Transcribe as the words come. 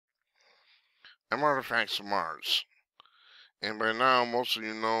I'm Artifacts of Mars, and by now most of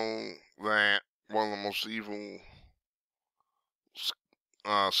you know that one of the most evil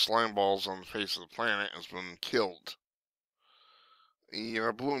slime balls on the face of the planet has been killed. He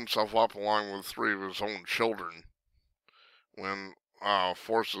blew himself up along with 3 of his own children when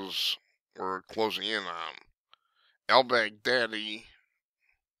forces were closing in on him. Al-Baghdadi,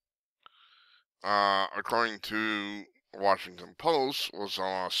 according to the Washington Post, was an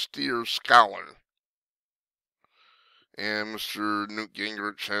austere scholar. And Mr. Newt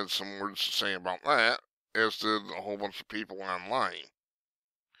Gingrich had some words to say about that, as did a whole bunch of people online.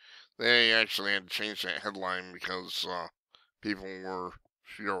 They actually had to change that headline because people were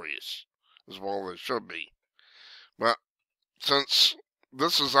furious, as well they should be. But since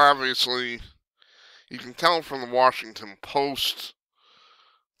this is obviously, you can tell from the Washington Post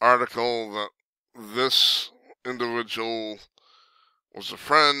article that this individual was a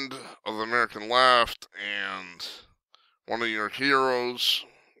friend of the American left and one of your heroes,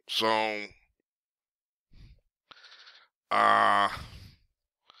 so I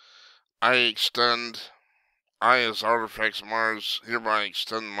as Artifacts of Mars, hereby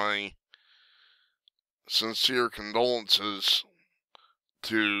extend my sincere condolences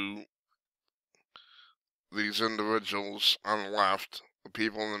to these individuals on the left, the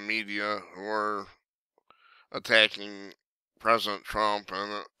people in the media who are attacking President Trump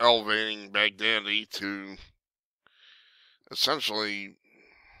and elevating Baghdadi to essentially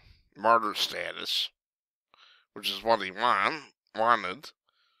martyr status, which is what he wanted.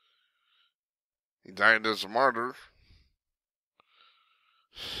 He died as a martyr.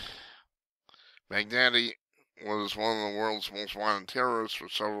 Baghdadi was one of the world's most wanted terrorists for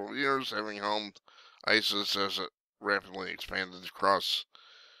several years, having helmed ISIS as it rapidly expanded across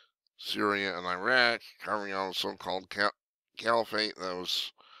Syria and Iraq, carving out a so-called caliphate that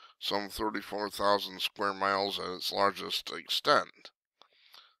was some 34,000 square miles at its largest extent.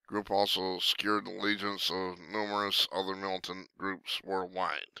 The group also secured the allegiance of numerous other militant groups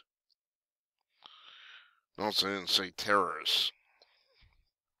worldwide. Notice I didn't say terrorists.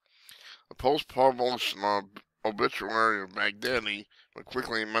 The Post published an obituary of Baghdadi, but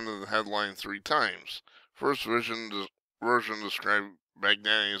quickly amended the headline 3 times. First version described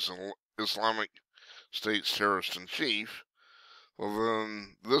Baghdadi as an Islamic State's terrorist-in-chief. Well,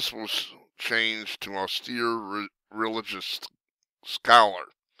 then this was changed to austere religious scholar.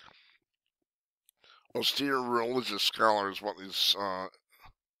 Austere religious scholar is what these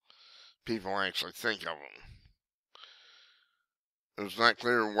people actually think of him. It was not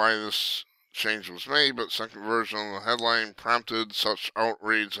clear why this change was made, but the second version of the headline prompted such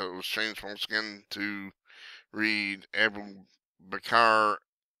outrage that it was changed once again to read Abu Bakr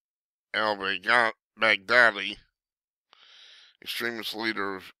al-Baghdadi, extremist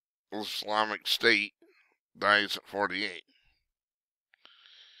leader of Islamic State, dies at 48.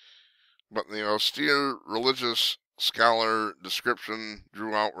 But the austere religious scholar description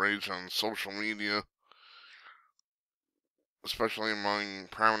drew outrage on social media, especially among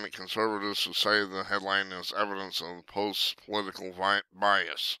prominent conservatives who cited the headline as evidence of the Post's political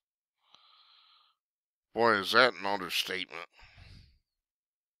bias. Boy, is that an understatement.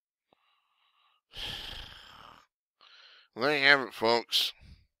 Well, there you have it, folks.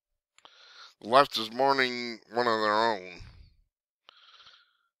 The left is mourning one of their own.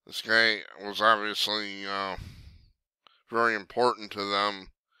 This guy was obviously very important to them,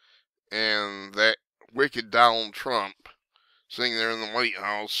 and that wicked Donald Trump sitting there in the White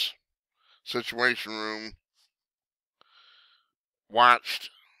House Situation Room watched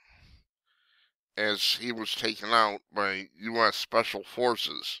as he was taken out by U.S. Special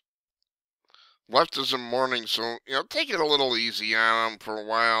Forces. Left is in mourning, so, take it a little easy on him for a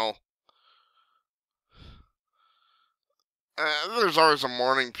while. There's always a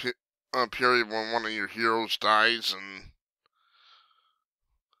mourning period when one of your heroes dies, and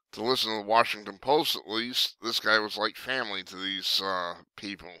to listen to the Washington Post, at least, this guy was like family to these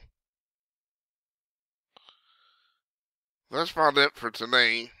people. That's about it for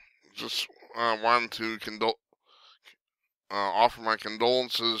today. Just wanted to offer my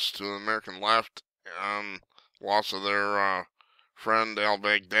condolences to the American left on the loss of their friend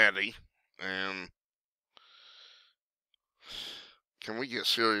Al-Baghdadi. And can we get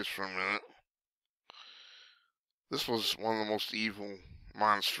serious for a minute? This was one of the most evil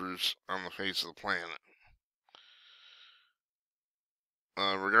monsters on the face of the planet.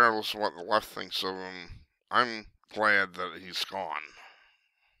 Regardless of what the left thinks of him, I'm glad that he's gone.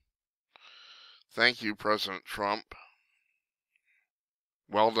 Thank you, President Trump.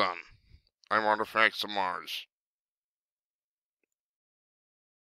 Well done. I'm Artifacts of Mars.